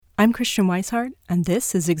I'm Christian Weishart, and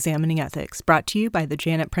this is Examining Ethics, brought to you by the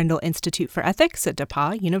Janet Prindle Institute for Ethics at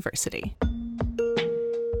DePauw University.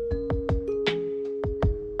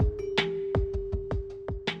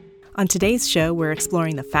 On today's show, we're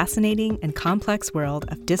exploring the fascinating and complex world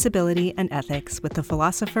of disability and ethics with the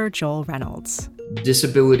philosopher Joel Reynolds.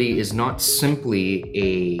 Disability is not simply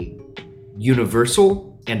a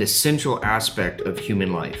universal and essential aspect of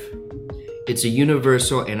human life. It's a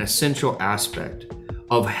universal and essential aspect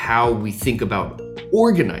of how we think about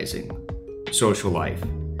organizing social life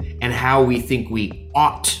and how we think we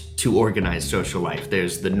ought to organize social life.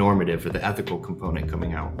 There's the normative or the ethical component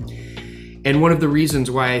coming out. And one of the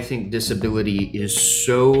reasons why I think disability is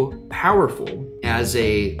so powerful as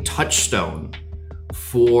a touchstone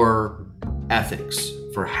for ethics,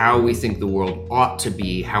 for how we think the world ought to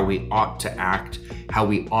be, how we ought to act, how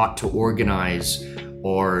we ought to organize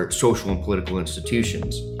our social and political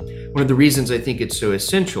institutions. One of the reasons I think it's so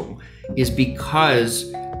essential is because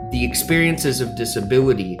the experiences of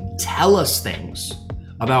disability tell us things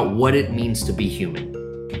about what it means to be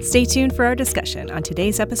human. Stay tuned for our discussion on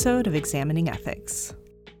today's episode of Examining Ethics.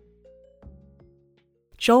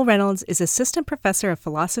 Joel Reynolds is Assistant Professor of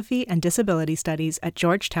Philosophy and Disability Studies at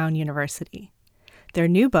Georgetown University. Their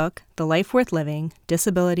new book, The Life Worth Living: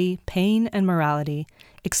 Disability, Pain, and Morality,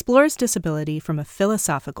 explores disability from a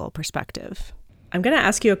philosophical perspective. I'm going to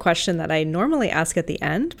ask you a question that I normally ask at the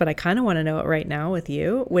end, but I kind of want to know it right now with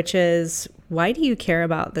you, which is, why do you care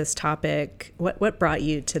about this topic? What brought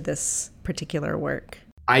you to this particular work?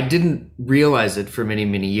 I didn't realize it for many,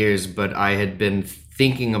 many years, but I had been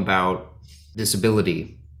thinking about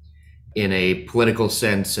disability in a political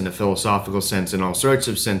sense, in a philosophical sense, in all sorts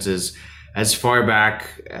of senses, as far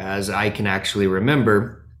back as I can actually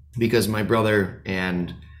remember, because my brother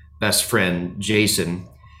and best friend, Jason,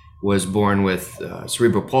 was born with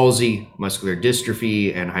cerebral palsy, muscular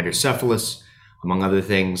dystrophy, and hydrocephalus, among other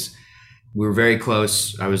things. We were very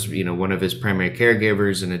close. I was, one of his primary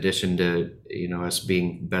caregivers in addition to, us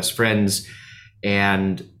being best friends.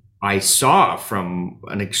 And I saw from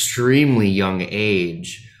an extremely young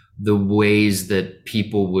age the ways that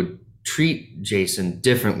people would treat Jason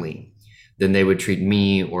differently than they would treat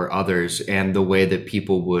me or others, and the way that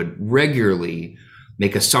people would regularly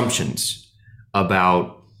make assumptions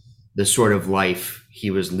about the sort of life he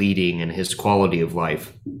was leading and his quality of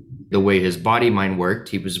life. The way his body-mind worked,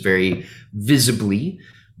 he was very visibly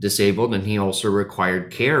disabled, and he also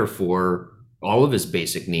required care for all of his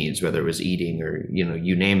basic needs, whether it was eating or,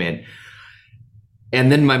 you name it. And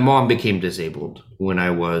then my mom became disabled when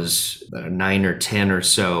I was 9 or 10 or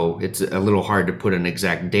so. It's a little hard to put an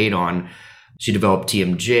exact date on. She developed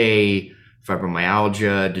TMJ,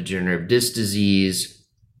 fibromyalgia, degenerative disc disease,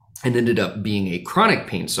 and ended up being a chronic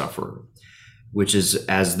pain sufferer, which is,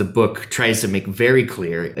 as the book tries to make very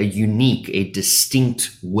clear, a unique, a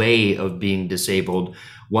distinct way of being disabled,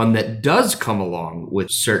 one that does come along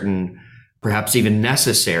with certain, perhaps even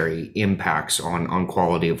necessary impacts on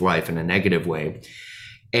quality of life in a negative way.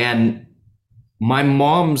 And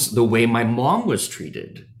the way my mom was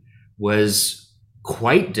treated was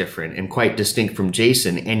quite different and quite distinct from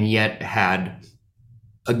Jason, and yet had,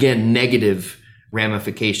 again, negative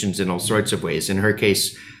ramifications in all sorts of ways. In her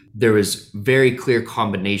case, there was very clear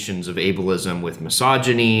combinations of ableism with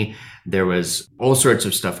misogyny. There was all sorts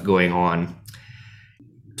of stuff going on.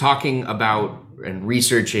 Talking about and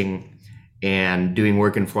researching and doing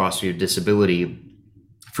work in philosophy of disability,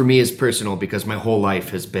 for me, is personal because my whole life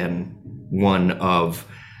has been one of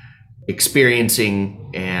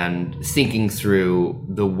experiencing and thinking through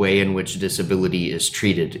the way in which disability is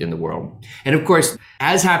treated in the world. And of course,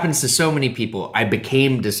 as happens to so many people, I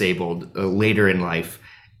became disabled later in life,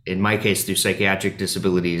 in my case through psychiatric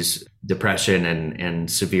disabilities, depression and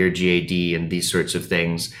severe GAD and these sorts of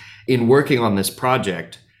things. In working on this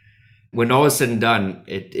project, when all is said and done,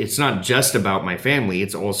 it's not just about my family,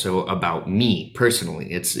 it's also about me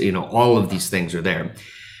personally. It's, all of these things are there.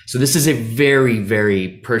 So this is a very,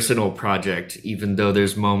 very personal project, even though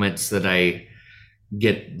there's moments that I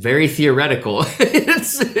get very theoretical.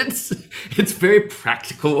 It's very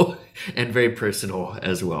practical and very personal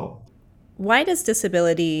as well. Why does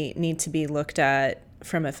disability need to be looked at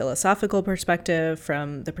from a philosophical perspective,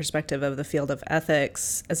 from the perspective of the field of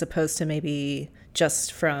ethics, as opposed to maybe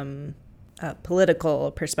just from a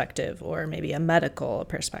political perspective or maybe a medical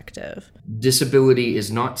perspective? Disability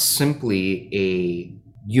is not simply a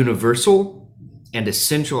universal and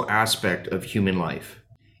essential aspect of human life.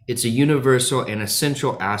 It's a universal and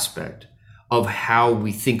essential aspect of how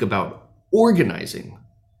we think about organizing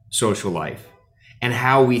social life and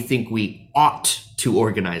how we think we ought to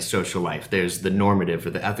organize social life. There's the normative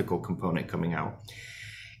or the ethical component coming out.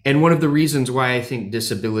 And one of the reasons why I think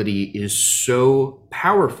disability is so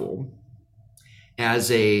powerful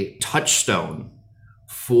as a touchstone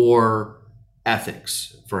for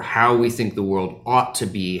ethics, for how we think the world ought to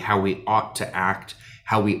be, how we ought to act,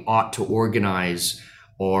 how we ought to organize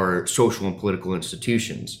our social and political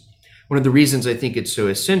institutions. One of the reasons I think it's so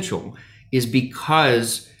essential is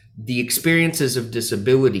because the experiences of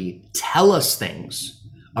disability tell us things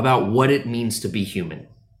about what it means to be human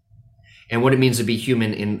and what it means to be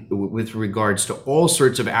human with regards to all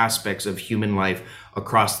sorts of aspects of human life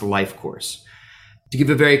across the life course. To give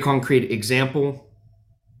a very concrete example,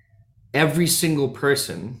 every single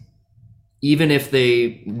person, even if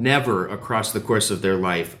they never across the course of their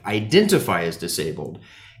life identify as disabled,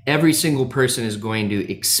 every single person is going to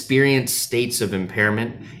experience states of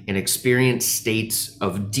impairment and experience states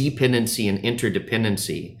of dependency and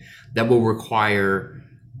interdependency that will require,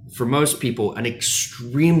 for most people, an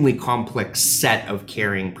extremely complex set of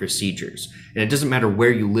caring procedures. And it doesn't matter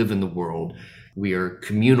where you live in the world, we are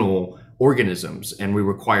communal organisms, and we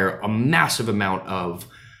require a massive amount of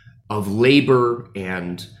labor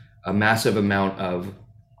and a massive amount of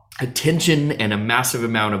attention and a massive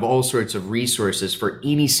amount of all sorts of resources for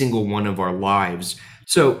any single one of our lives.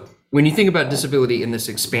 So when you think about disability in this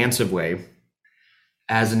expansive way,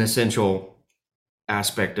 as an essential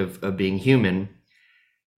aspect of being human,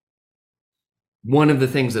 one of the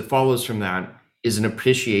things that follows from that is an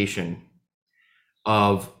appreciation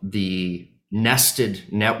of the nested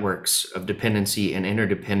networks of dependency and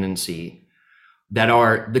interdependency that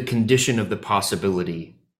are the condition of the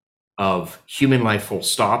possibility of human life full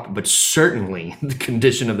stop, but certainly the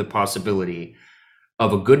condition of the possibility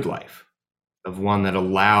of a good life, of one that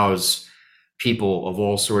allows people of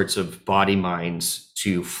all sorts of body minds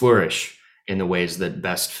to flourish in the ways that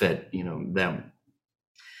best fit, them.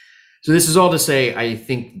 So this is all to say, I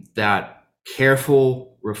think that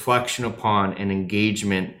careful reflection upon and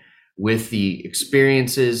engagement with the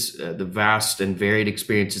experiences, the vast and varied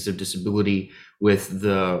experiences of disability, with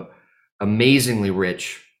the amazingly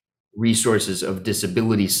rich resources of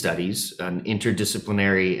disability studies, an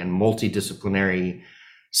interdisciplinary and multidisciplinary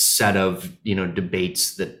set of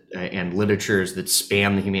debates that and literatures that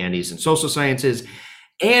span the humanities and social sciences,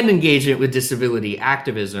 and engagement with disability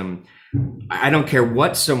activism. I don't care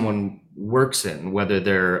what someone works in, whether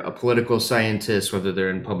they're a political scientist, whether they're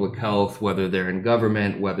in public health, whether they're in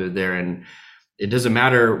government, whether they're in, it doesn't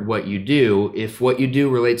matter what you do. If what you do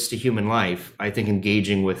relates to human life, I think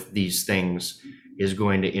engaging with these things is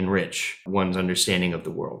going to enrich one's understanding of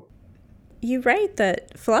the world. You write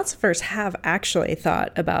that philosophers have actually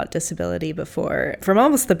thought about disability before, from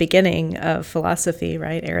almost the beginning of philosophy,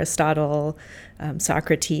 right? Aristotle,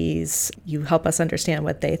 Socrates, you help us understand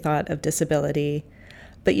what they thought of disability.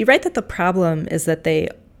 But you write that the problem is that they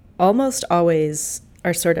almost always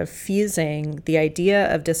are sort of fusing the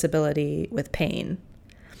idea of disability with pain.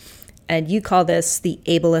 And you call this the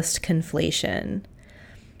ableist conflation.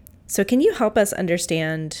 So can you help us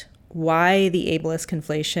understand why the ableist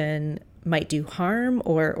conflation might do harm,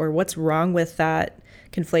 or what's wrong with that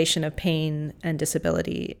conflation of pain and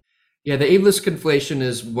disability? Yeah, the ableist conflation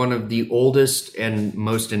is one of the oldest and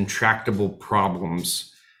most intractable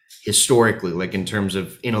problems historically, like in terms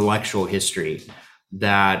of intellectual history,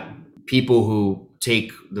 that people who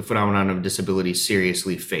take the phenomenon of disability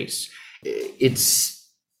seriously face. It's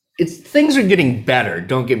things are getting better,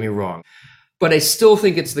 don't get me wrong. But I still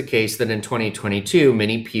think it's the case that in 2022,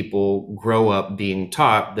 many people grow up being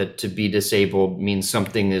taught that to be disabled means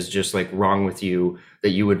something is just like wrong with you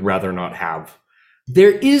that you would rather not have.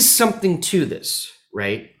 There is something to this,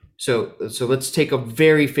 right? So let's take a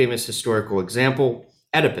very famous historical example,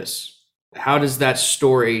 Oedipus. How does that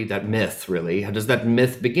story, that myth really, how does that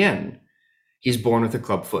myth begin? He's born with a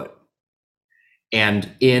club foot.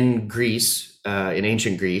 And in Greece, in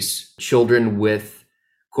ancient Greece, children with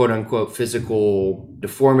quote unquote physical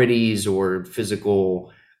deformities or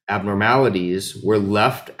physical abnormalities were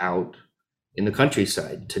left out in the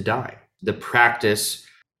countryside to die. The practice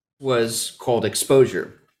was called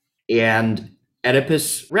exposure. And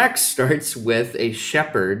Oedipus Rex starts with a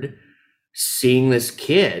shepherd seeing this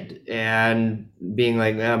kid and being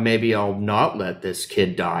like, maybe I'll not let this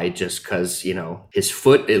kid die just because, his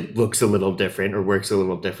foot, it looks a little different or works a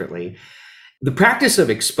little differently. The practice of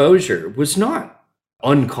exposure was not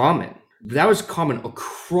uncommon. That was common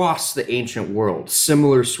across the ancient world,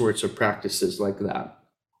 similar sorts of practices like that.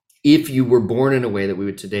 If you were born in a way that we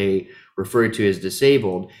would today refer to as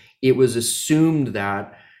disabled, it was assumed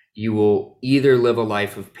that you will either live a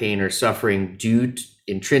life of pain or suffering due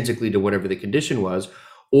intrinsically to whatever the condition was,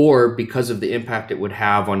 or because of the impact it would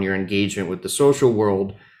have on your engagement with the social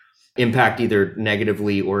world, impact either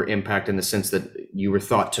negatively or impact in the sense that you were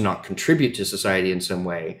thought to not contribute to society in some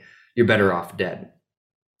way, you're better off dead.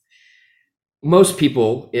 Most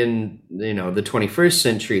people in the 21st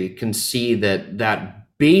century can see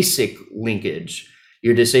that basic linkage,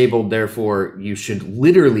 you're disabled, therefore you should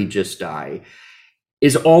literally just die,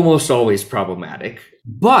 is almost always problematic.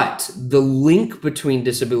 But the link between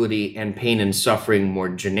disability and pain and suffering more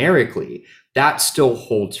generically, that still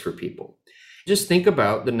holds for people. Just think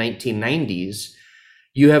about the 1990s.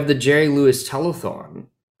 You have the Jerry Lewis telethon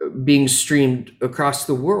being streamed across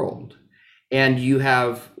the world. And you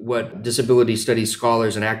have what disability studies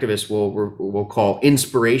scholars and activists will call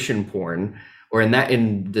inspiration porn, or in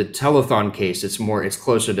the telethon case, it's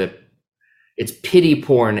closer to, it's pity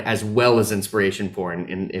porn as well as inspiration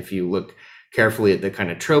porn. And if you look carefully at the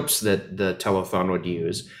kind of tropes that the telethon would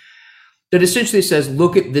use, that essentially says,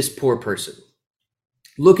 look at this poor person.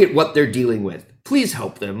 Look at what they're dealing with. Please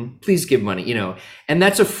help them. Please give money, And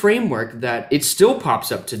that's a framework that it still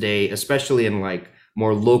pops up today, especially in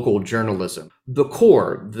more local journalism.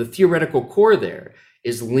 The theoretical core there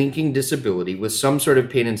is linking disability with some sort of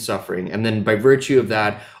pain and suffering. And then by virtue of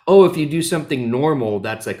that, if you do something normal,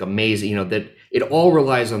 that's amazing, that it all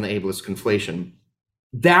relies on the ableist conflation.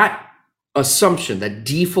 That assumption, that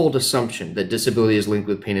default assumption that disability is linked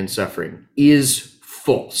with pain and suffering is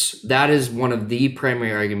false. That is one of the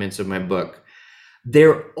primary arguments of my book.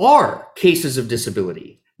 There are cases of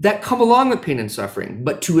disability that come along with pain and suffering,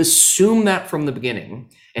 but to assume that from the beginning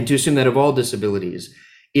and to assume that of all disabilities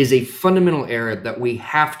is a fundamental error that we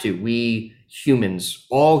humans,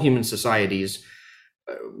 all human societies,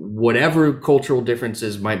 whatever cultural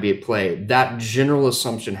differences might be at play, that general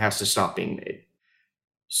assumption has to stop being made.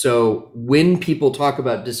 So when people talk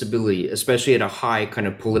about disability, especially at a high kind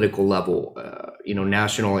of political level,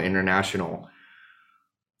 national or international,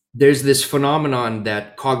 there's this phenomenon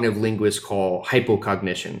that cognitive linguists call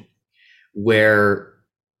hypocognition, where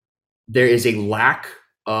there is a lack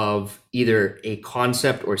of either a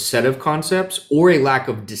concept or set of concepts or a lack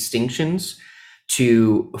of distinctions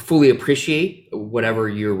to fully appreciate whatever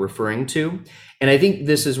you're referring to. And I think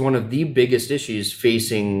this is one of the biggest issues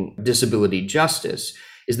facing disability justice,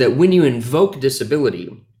 is that when you invoke disability,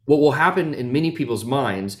 what will happen in many people's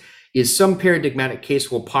minds is some paradigmatic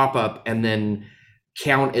case will pop up and then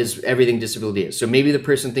count as everything disability is. So maybe the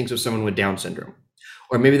person thinks of someone with Down syndrome,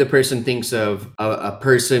 or maybe the person thinks of a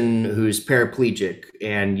person who's paraplegic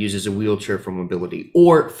and uses a wheelchair for mobility,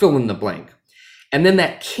 or fill in the blank. And then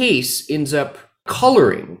that case ends up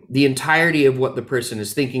coloring the entirety of what the person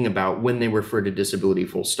is thinking about when they refer to disability,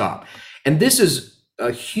 full stop. And this is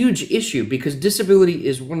a huge issue because disability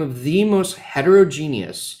is one of the most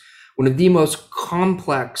heterogeneous, one of the most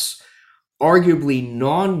complex, arguably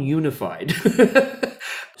non-unified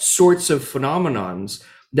sorts of phenomenons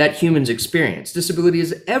that humans experience. Disability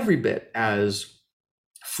is every bit as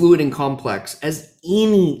fluid and complex as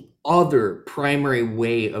any other primary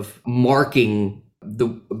way of marking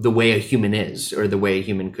the way a human is, or the way a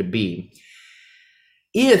human could be.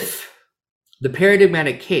 If the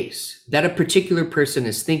paradigmatic case that a particular person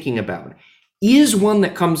is thinking about is one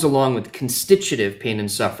that comes along with constitutive pain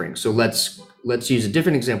and suffering, so let's use a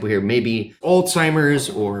different example here, maybe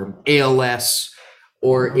Alzheimer's or ALS,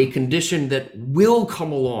 or a condition that will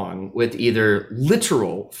come along with either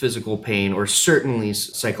literal physical pain or certainly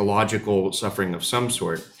psychological suffering of some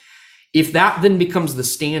sort. If that then becomes the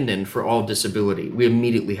stand-in for all disability, we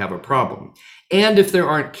immediately have a problem. And if there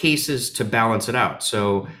aren't cases to balance it out.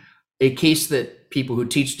 So a case that people who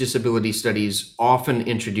teach disability studies often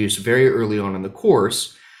introduce very early on in the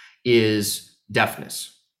course is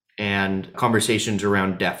deafness and conversations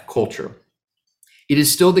around deaf culture. It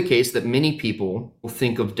is still the case that many people will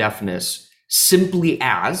think of deafness simply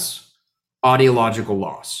as audiological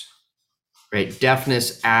loss, right?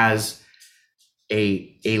 Deafness as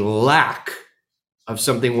a lack of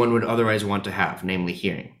something one would otherwise want to have, namely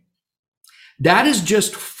hearing. That is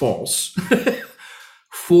just false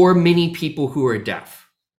for many people who are deaf.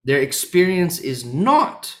 Their experience is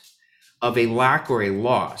not of a lack or a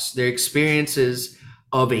loss. Their experience is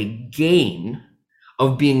of a gain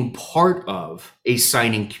of being part of a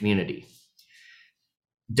signing community.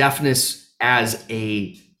 Deafness as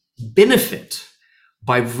a benefit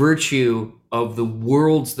by virtue of the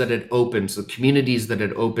worlds that it opens, the communities that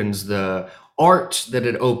it opens, the art that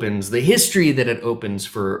it opens, the history that it opens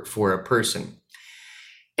for a person.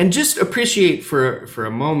 And just appreciate for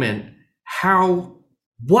a moment how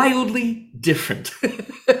wildly different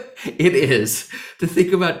it is to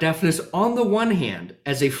think about deafness on the one hand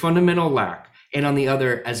as a fundamental lack, and on the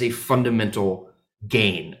other as a fundamental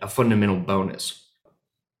gain, a fundamental bonus.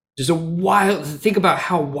 think about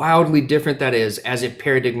how wildly different that is as a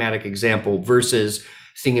paradigmatic example versus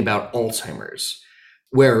thinking about Alzheimer's,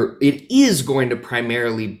 where it is going to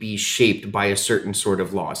primarily be shaped by a certain sort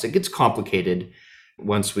of loss. It gets complicated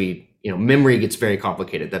once memory gets very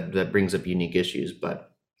complicated. That brings up unique issues,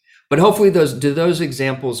 but hopefully those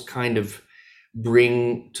examples kind of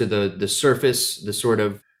bring to the surface the sort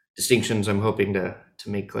of distinctions I'm hoping to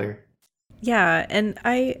make clear. Yeah, and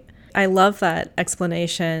I love that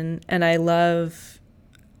explanation, and I love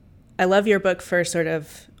your book for sort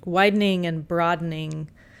of widening and broadening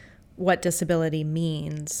what disability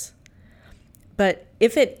means. But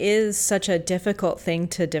if it is such a difficult thing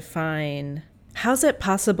to define, how's it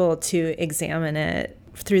possible to examine it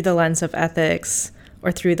through the lens of ethics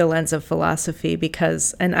or through the lens of philosophy?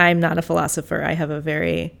 And I'm not a philosopher, I have a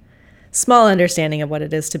very small understanding of what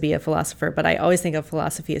it is to be a philosopher, but I always think of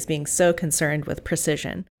philosophy as being so concerned with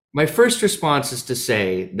precision. My first response is to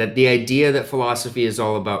say that the idea that philosophy is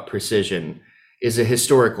all about precision is a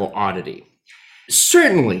historical oddity.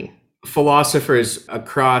 Certainly, philosophers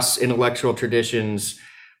across intellectual traditions,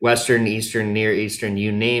 Western, Eastern, Near Eastern,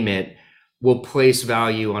 you name it, will place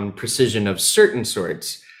value on precision of certain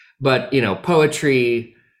sorts. But,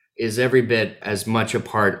 poetry is every bit as much a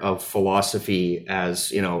part of philosophy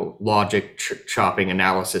as, logic chopping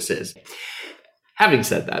analysis is. Having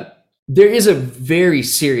said that, there is a very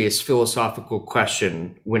serious philosophical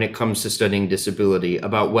question when it comes to studying disability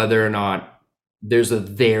about whether or not there's a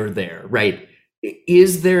there, right?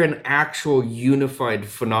 Is there an actual unified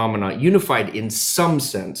phenomenon, unified in some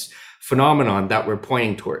sense, phenomenon that we're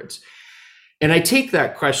pointing towards? And I take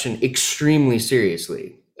that question extremely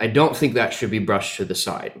seriously. I don't think that should be brushed to the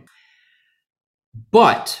side.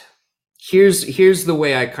 But here's the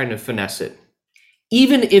way I kind of finesse it.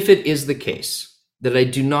 Even if it is the case that I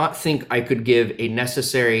do not think I could give a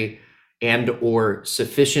necessary and or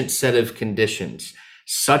sufficient set of conditions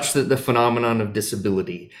such that the phenomenon of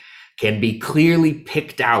disability can be clearly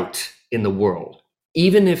picked out in the world,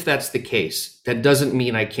 even if that's the case, that doesn't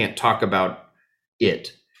mean I can't talk about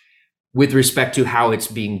it with respect to how it's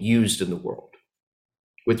being used in the world,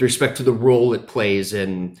 with respect to the role it plays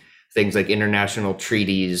in things like international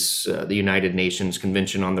treaties, the United Nations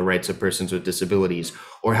Convention on the Rights of Persons with Disabilities,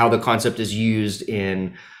 or how the concept is used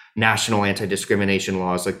in national anti-discrimination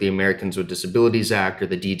laws like the Americans with Disabilities Act or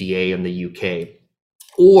the DDA in the UK,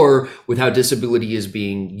 or with how disability is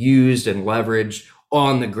being used and leveraged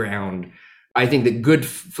on the ground. I think that good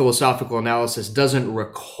philosophical analysis doesn't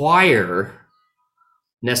require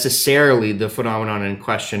necessarily the phenomenon in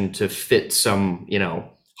question to fit some,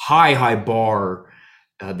 high bar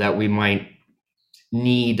that we might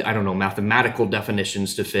need, mathematical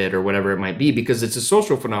definitions to fit or whatever it might be, because it's a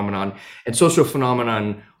social phenomenon, and social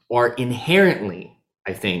phenomenon are inherently,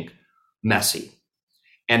 I think, messy.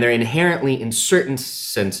 And they're inherently, in certain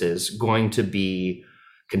senses, going to be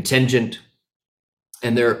contingent,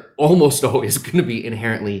 and they're almost always going to be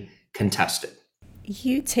inherently contested.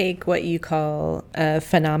 You take what you call a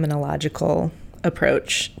phenomenological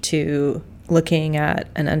approach to looking at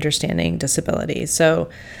and understanding disability. So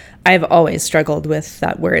I've always struggled with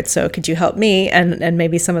that word. So could you help me and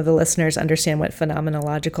maybe some of the listeners understand what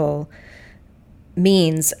phenomenological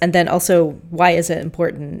means? And then also, why is it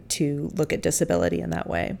important to look at disability in that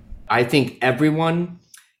way? I think everyone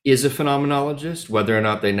is a phenomenologist, whether or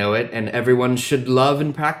not they know it, and everyone should love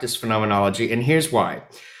and practice phenomenology. And here's why.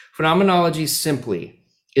 Phenomenology simply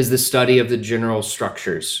is the study of the general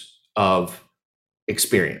structures of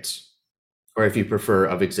experience, or if you prefer,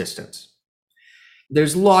 of existence.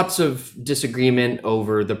 There's lots of disagreement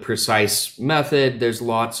over the precise method. There's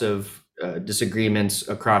lots of disagreements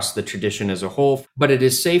across the tradition as a whole. But it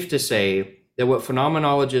is safe to say that what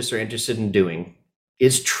phenomenologists are interested in doing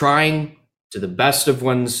is trying, to the best of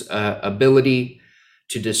one's ability,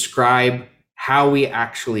 to describe how we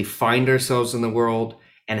actually find ourselves in the world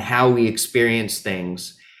and how we experience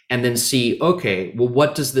things, and then see, okay, well,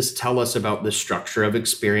 what does this tell us about the structure of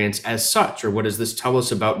experience as such? Or what does this tell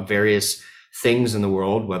us about various things in the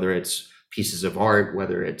world, whether it's pieces of art,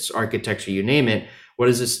 whether it's architecture, you name it? What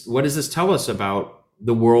does this tell us about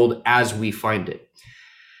the world as we find it?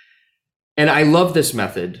 And I love this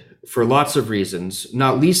method for lots of reasons,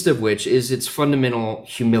 not least of which is its fundamental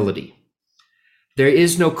humility. There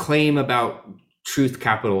is no claim about truth,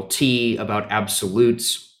 capital T, about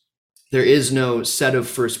absolutes. There is no set of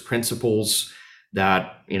first principles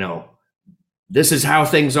that, this is how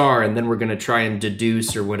things are, and then we're going to try and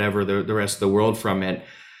deduce or whatever the rest of the world from it.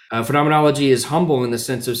 Phenomenology is humble in the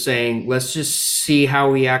sense of saying, let's just see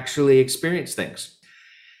how we actually experience things.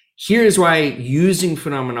 Here's why using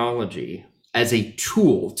phenomenology as a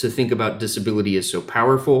tool to think about disability is so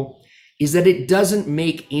powerful is that it doesn't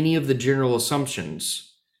make any of the general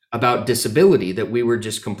assumptions about disability that we were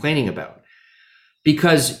just complaining about.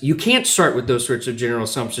 Because you can't start with those sorts of general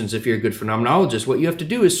assumptions if you're a good phenomenologist. What you have to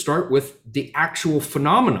do is start with the actual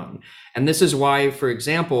phenomenon. And this is why, for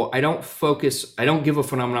example, I don't give a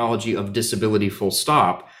phenomenology of disability full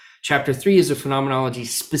stop. Chapter 3 is a phenomenology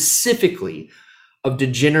specifically of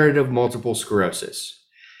degenerative multiple sclerosis.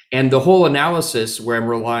 And the whole analysis, where I'm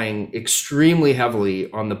relying extremely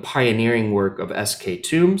heavily on the pioneering work of S.K.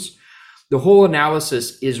 Toombs, the whole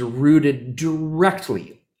analysis is rooted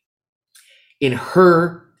directly in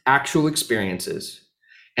her actual experiences,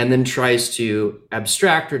 and then tries to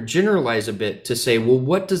abstract or generalize a bit to say, well,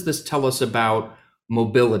 what does this tell us about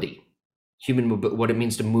mobility, what it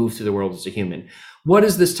means to move through the world as a human? What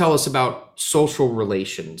does this tell us about social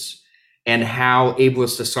relations and how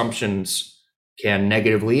ableist assumptions can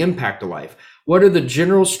negatively impact a life? What are the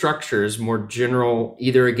general structures, more general,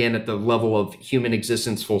 either again at the level of human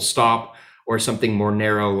existence full stop, or something more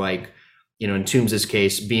narrow like, in Toombs's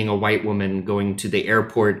case, being a white woman going to the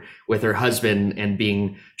airport with her husband and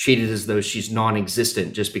being treated as though she's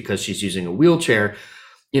non-existent just because she's using a wheelchair.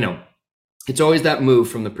 It's always that move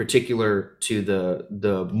from the particular to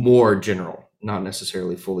the more general, not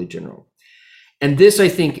necessarily fully general. And this, I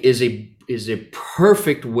think, is a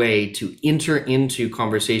perfect way to enter into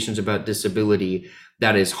conversations about disability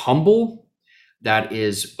that is humble, that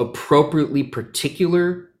is appropriately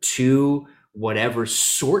particular to whatever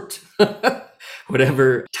sort,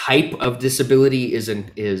 whatever type of disability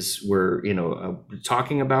we're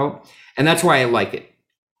talking about. And that's why I like it.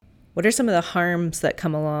 What are some of the harms that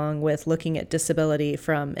come along with looking at disability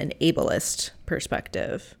from an ableist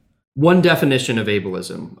perspective? One definition of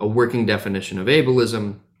ableism, a working definition of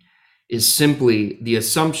ableism, is simply the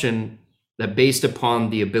assumption that based upon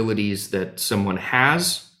the abilities that someone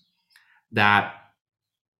has, that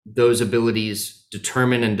those abilities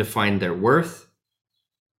determine and define their worth,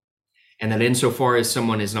 and that insofar as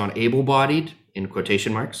someone is not able-bodied, in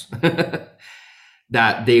quotation marks,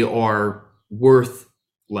 that they are worth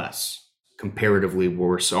less, comparatively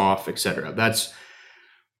worse off, etc. That's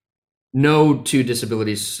no two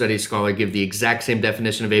disability studies scholar give the exact same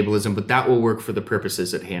definition of ableism, but that will work for the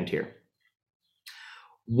purposes at hand here.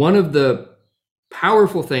 One of the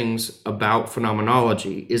powerful things about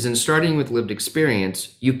phenomenology is in starting with lived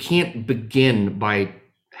experience, you can't begin by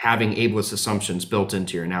having ableist assumptions built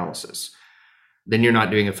into your analysis. Then you're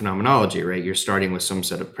not doing a phenomenology, right? You're starting with some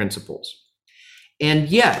set of principles. And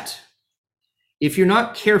yet, if you're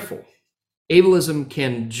not careful, ableism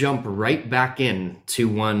can jump right back into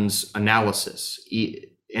one's analysis.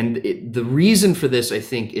 And the reason for this, I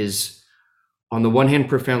think, is on the one hand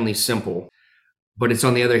profoundly simple, but it's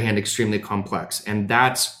on the other hand extremely complex. And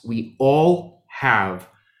that's, we all have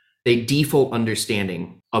a default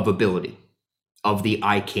understanding of ability, of the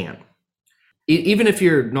I can. Even if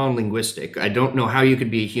you're non-linguistic, I don't know how you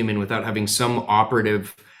could be a human without having some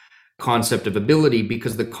operative concept of ability,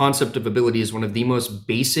 because the concept of ability is one of the most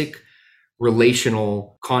basic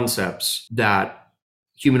relational concepts that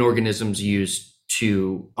human organisms use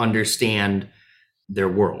to understand their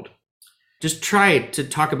world. Just try to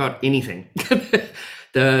talk about anything.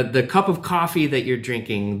 the cup of coffee that you're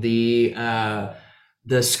drinking, the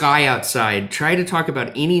sky outside. Try to talk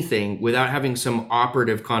about anything without having some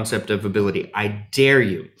operative concept of ability. I dare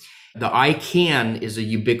you. The I can is a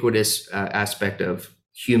ubiquitous aspect of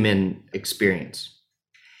human experience.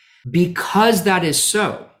 Because that is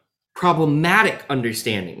so, problematic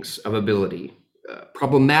understandings of ability,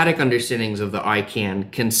 problematic understandings of the I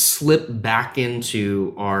can slip back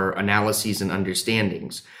into our analyses and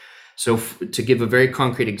understandings. So to give a very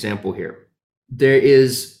concrete example here, there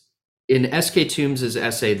is in S.K. Toombs's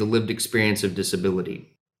essay, The Lived Experience of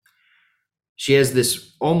Disability, she has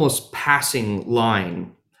this almost passing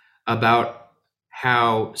line about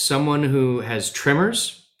how someone who has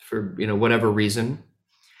tremors for whatever reason,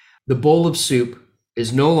 the bowl of soup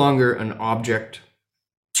is no longer an object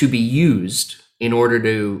to be used in order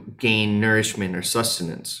to gain nourishment or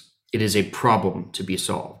sustenance. It is a problem to be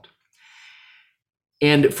solved.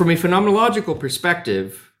 And from a phenomenological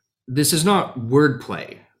perspective, this is not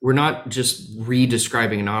wordplay. We're not just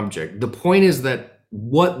re-describing an object. The point is that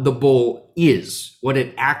what the bowl is, what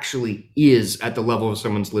it actually is at the level of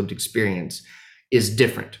someone's lived experience, is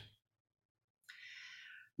different.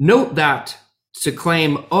 Note that to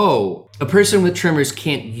claim, a person with tremors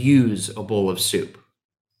can't use a bowl of soup.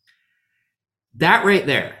 That right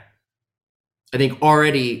there, I think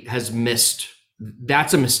already has missed,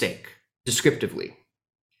 that's a mistake descriptively.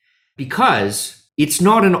 Because it's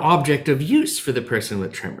not an object of use for the person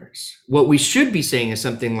with tremors. What we should be saying is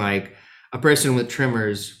something like a person with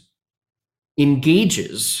tremors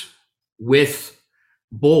engages with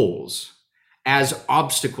bowls as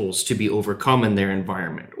obstacles to be overcome in their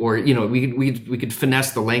environment. Or, we could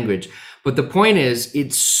finesse the language. But the point is,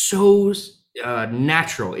 it's so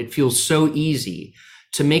natural. It feels so easy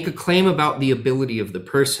to make a claim about the ability of the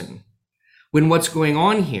person, when what's going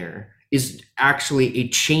on here is actually a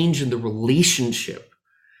change in the relationship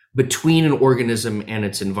between an organism and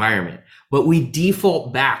its environment. But we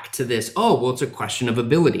default back to this, it's a question of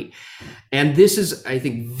ability. And this is, I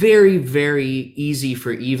think, very, very easy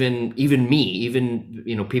for even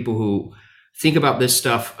me, people who think about this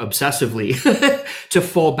stuff obsessively to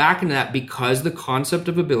fall back into that, because the concept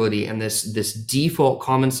of ability and this default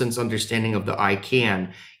common sense understanding of the I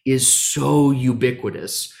can is so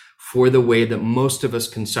ubiquitous for the way that most of us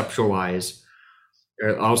conceptualize,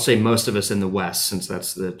 or I'll say most of us in the West, since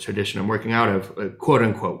that's the tradition I'm working out of, quote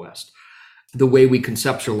unquote West, the way we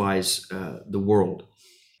conceptualize the world.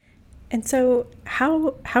 And so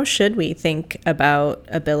how should we think about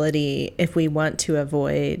ability if we want to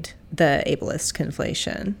avoid the ableist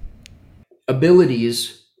conflation?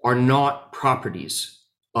 Abilities are not properties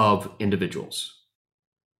of individuals.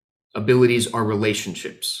 Abilities are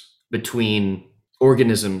relationships between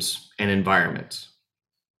organisms and environments.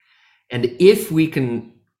 And if we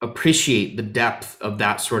can appreciate the depth of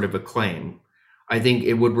that sort of a claim, I think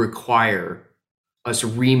it would require us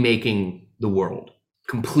remaking the world,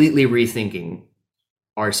 completely rethinking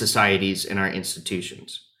our societies and our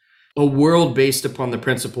institutions. A world based upon the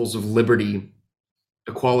principles of liberty,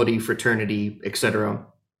 equality, fraternity, etc.,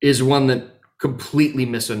 is one that completely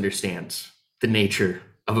misunderstands the nature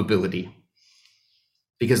of ability.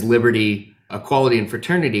 Because liberty, equality, and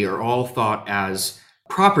fraternity are all thought as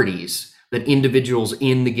properties that individuals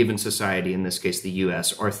in the given society, in this case the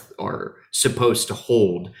US, are supposed to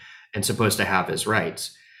hold and supposed to have as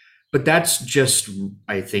rights. But that's just,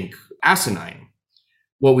 I think, asinine.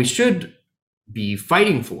 What we should be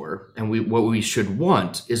fighting for, and what we should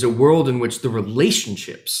want, is a world in which the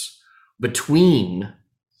relationships between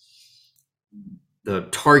the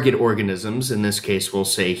target organisms, in this case we'll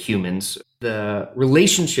say humans, the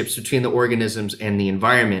relationships between the organisms and the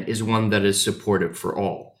environment is one that is supportive for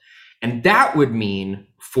all. And that would mean,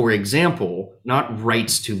 for example, not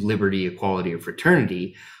rights to liberty, equality, or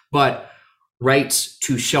fraternity, but rights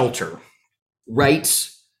to shelter,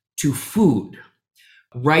 rights to food,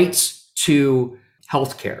 rights to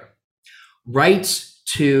healthcare, rights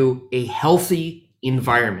to a healthy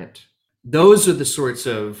environment. Those are the sorts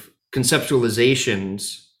of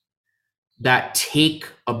conceptualizations that take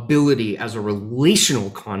ability as a relational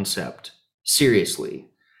concept seriously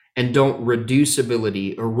and don't reduce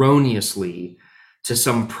ability erroneously to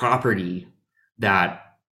some property that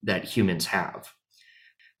humans have.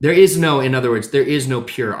 In other words, there is no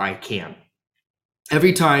pure I can.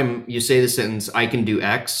 Every time you say the sentence, I can do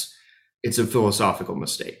X, it's a philosophical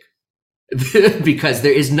mistake. Because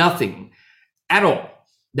there is nothing at all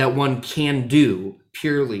that one can do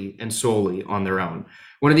purely and solely on their own.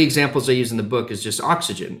 One of the examples I use in the book is just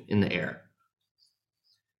oxygen in the air.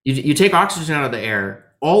 You take oxygen out of the air,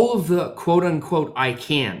 all of the quote unquote I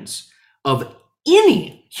cans of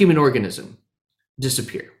any human organism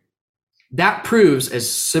disappear. That proves, as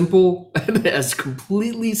simple, as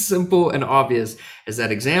completely simple and obvious as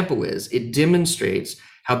that example is, it demonstrates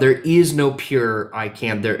how there is no pure I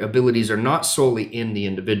can. Their abilities are not solely in the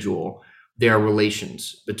individual. They are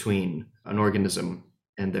relations between an organism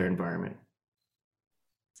and their environment.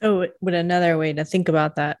 So would another way to think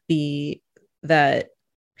about that be that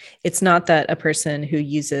it's not that a person who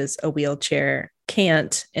uses a wheelchair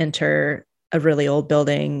can't enter a really old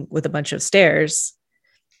building with a bunch of stairs?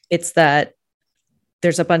 It's that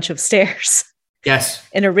there's a bunch of stairs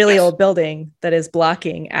in a really old building that is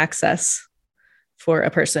blocking access for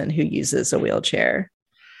a person who uses a wheelchair.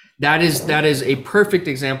 That is a perfect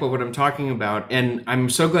example of what I'm talking about. And I'm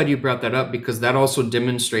so glad you brought that up, because that also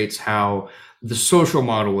demonstrates how the social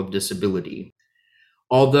model of disability,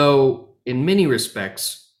 although in many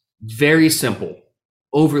respects very simple,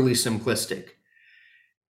 overly simplistic,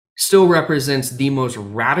 still represents the most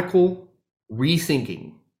radical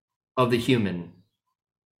rethinking of the human,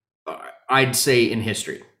 I'd say, in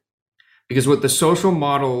history. Because what the social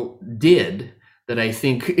model did, that I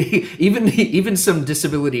think even some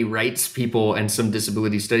disability rights people and some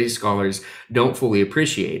disability studies scholars don't fully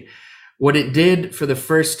appreciate, what it did for the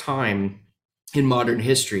first time in modern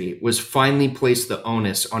history was finally place the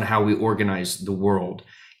onus on how we organize the world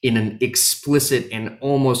in an explicit and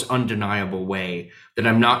almost undeniable way that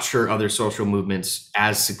I'm not sure other social movements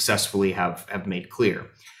as successfully have made clear.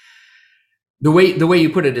 The way you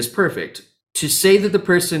put it is perfect. To say that the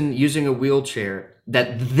person using a wheelchair,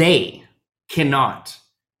 that they cannot,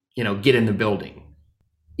 get in the building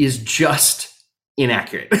is just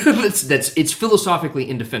inaccurate. It's philosophically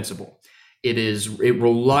indefensible. It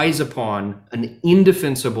relies upon an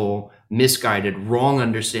indefensible, misguided, wrong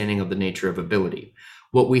understanding of the nature of ability.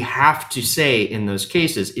 What we have to say in those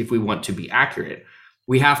cases, if we want to be accurate,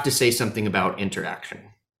 we have to say something about interaction,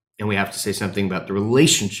 and we have to say something about the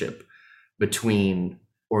relationship between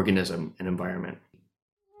organism and environment.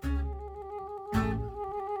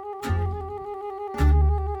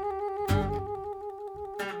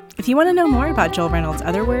 If you want to know more about Joel Reynolds'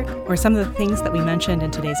 other work or some of the things that we mentioned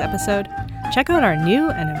in today's episode, check out our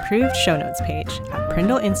new and improved show notes page at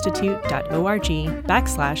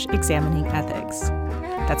prindleinstitute.org/examiningethics.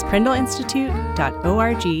 That's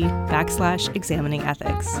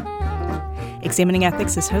prindleinstitute.org/examiningethics. Examining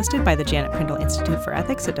Ethics is hosted by the Janet Prindle Institute for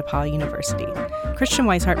Ethics at DePaul University. Christian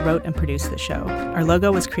Weishart wrote and produced the show. Our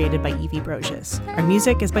logo was created by Evie Brogius. Our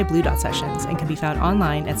music is by Blue Dot Sessions and can be found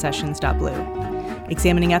online at sessions.blue.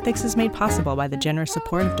 Examining Ethics is made possible by the generous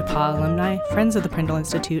support of DePaul alumni, friends of the Prindle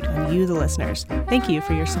Institute, and you, the listeners. Thank you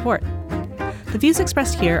for your support. The views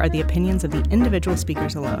expressed here are the opinions of the individual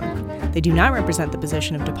speakers alone. They do not represent the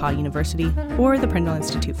position of DePaul University or the Prindle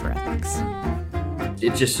Institute for Ethics.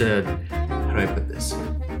 It's just how do I put this?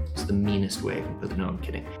 It's the meanest way, but no, I'm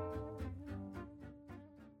kidding.